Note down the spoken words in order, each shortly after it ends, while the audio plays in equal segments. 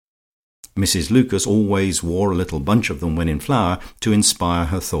Mrs. Lucas always wore a little bunch of them when in flower to inspire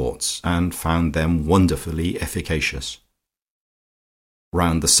her thoughts, and found them wonderfully efficacious.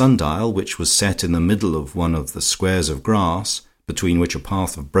 Round the sundial, which was set in the middle of one of the squares of grass, between which a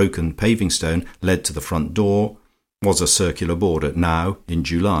path of broken paving stone led to the front door, was a circular border, now, in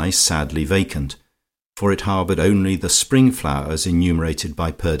July, sadly vacant, for it harboured only the spring flowers enumerated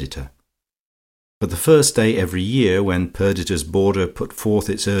by Perdita. But the first day every year when Perdita's border put forth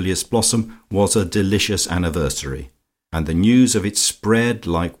its earliest blossom was a delicious anniversary, and the news of it spread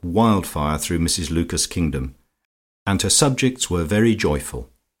like wildfire through Mrs. Lucas' kingdom, and her subjects were very joyful,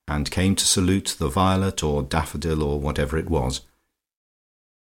 and came to salute the violet or daffodil or whatever it was.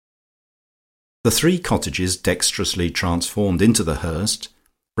 The 3 cottages dexterously transformed into the Hurst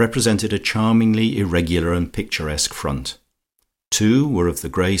represented a charmingly irregular and picturesque front. 2 were of the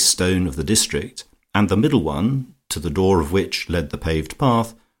grey stone of the district, and the middle one, to the door of which led the paved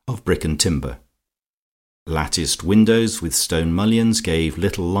path, of brick and timber. Latticed windows with stone mullions gave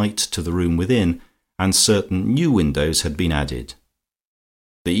little light to the room within, and certain new windows had been added.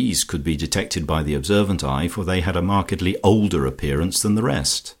 These could be detected by the observant eye, for they had a markedly older appearance than the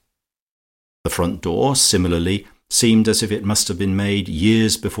rest. The front door, similarly, seemed as if it must have been made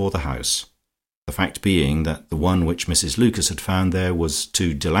years before the house, the fact being that the one which Mrs. Lucas had found there was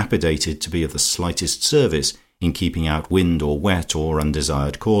too dilapidated to be of the slightest service in keeping out wind or wet or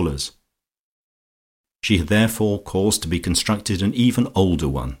undesired callers. She had therefore caused to be constructed an even older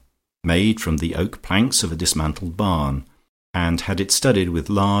one, made from the oak planks of a dismantled barn, and had it studded with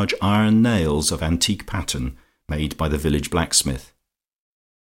large iron nails of antique pattern made by the village blacksmith.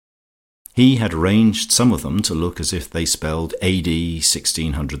 He had arranged some of them to look as if they spelled AD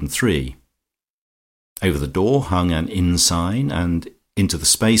 1603. Over the door hung an inn sign, and into the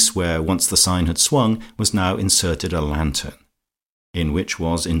space where once the sign had swung was now inserted a lantern, in which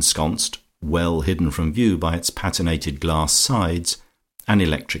was ensconced, well hidden from view by its patinated glass sides, an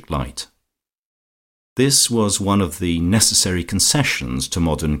electric light. This was one of the necessary concessions to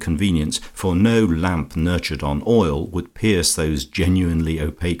modern convenience, for no lamp nurtured on oil would pierce those genuinely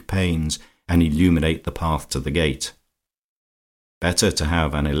opaque panes and illuminate the path to the gate. Better to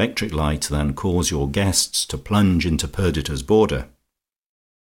have an electric light than cause your guests to plunge into Perdita's border.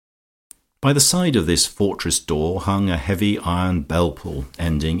 By the side of this fortress door hung a heavy iron bell pull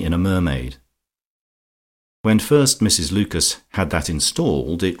ending in a mermaid. When first Mrs. Lucas had that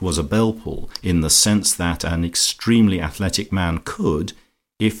installed, it was a bell pull in the sense that an extremely athletic man could,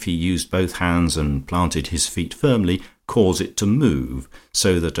 if he used both hands and planted his feet firmly, cause it to move,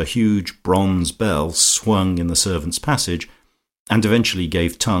 so that a huge bronze bell swung in the servants' passage, and eventually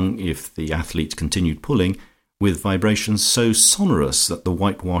gave tongue, if the athlete continued pulling, with vibrations so sonorous that the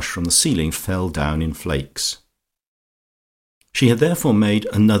whitewash from the ceiling fell down in flakes. She had therefore made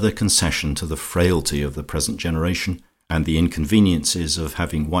another concession to the frailty of the present generation, and the inconveniences of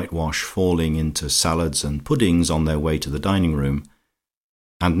having whitewash falling into salads and puddings on their way to the dining-room,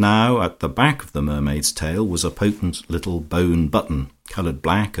 and now at the back of the mermaid's tail was a potent little bone button, coloured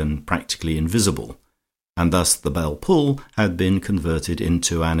black and practically invisible, and thus the bell pull had been converted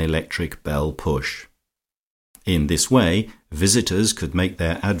into an electric bell push. In this way visitors could make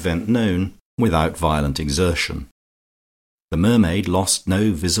their advent known without violent exertion. The mermaid lost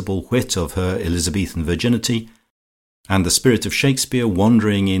no visible whit of her Elizabethan virginity, and the spirit of Shakespeare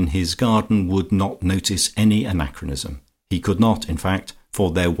wandering in his garden would not notice any anachronism. He could not, in fact,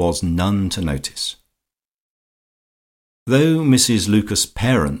 for there was none to notice. Though Mrs. Lucas'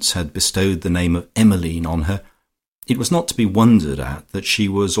 parents had bestowed the name of Emmeline on her, it was not to be wondered at that she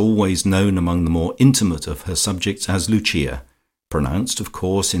was always known among the more intimate of her subjects as Lucia, pronounced, of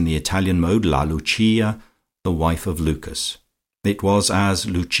course, in the Italian mode La Lucia, the wife of Lucas. It was as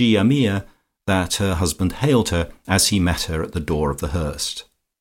Lucia mia that her husband hailed her as he met her at the door of the Hurst.